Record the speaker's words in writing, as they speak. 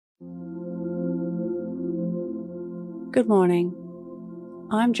Good morning.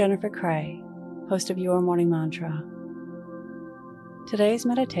 I'm Jennifer Cray, host of Your Morning Mantra. Today's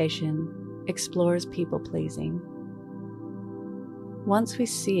meditation explores people-pleasing. Once we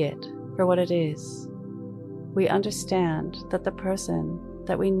see it for what it is, we understand that the person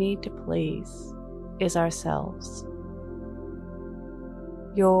that we need to please is ourselves.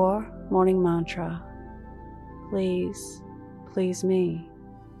 Your morning mantra: please, please me.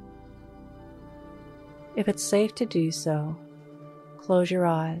 If it's safe to do so, close your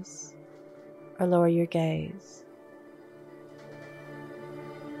eyes or lower your gaze.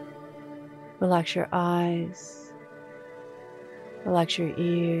 Relax your eyes, relax your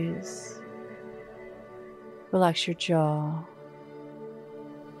ears, relax your jaw.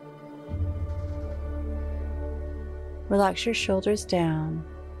 Relax your shoulders down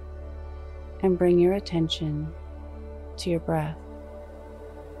and bring your attention to your breath.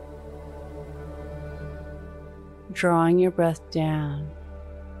 Drawing your breath down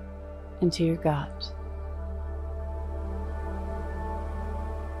into your gut.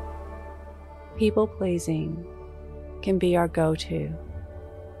 People-pleasing can be our go-to,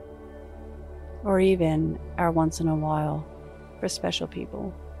 or even our once in a while for special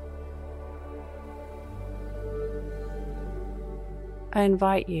people. I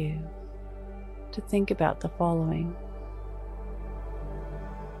invite you to think about the following.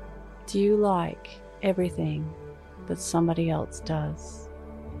 Do you like everything that somebody else does?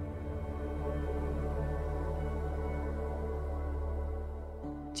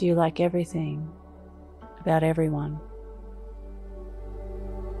 Do you like everything about everyone?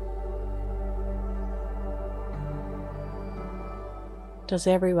 Does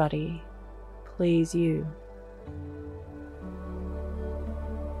everybody please you?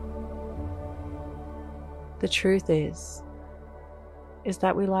 The truth is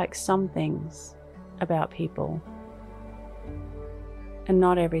that we like some things about people and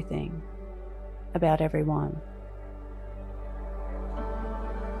not everything about everyone.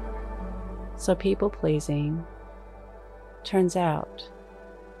 So people-pleasing turns out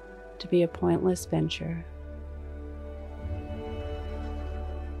to be a pointless venture.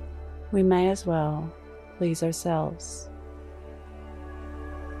 We may as well please ourselves,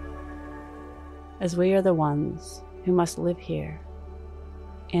 as we are the ones who must live here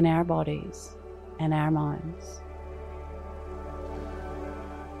in our bodies and our minds,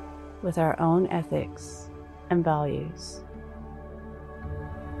 with our own ethics and values.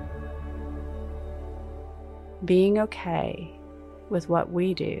 Being okay with what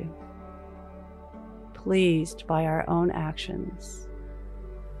we do, pleased by our own actions,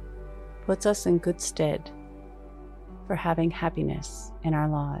 puts us in good stead for having happiness in our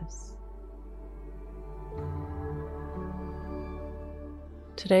lives.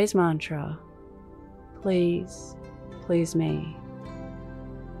 Today's mantra: please, please me.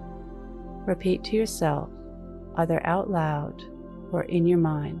 Repeat to yourself, either out loud or in your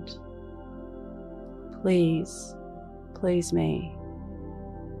mind: please, please me.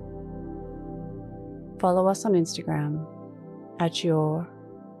 Follow us on Instagram at Your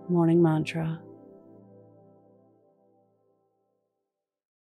Morning Mantra.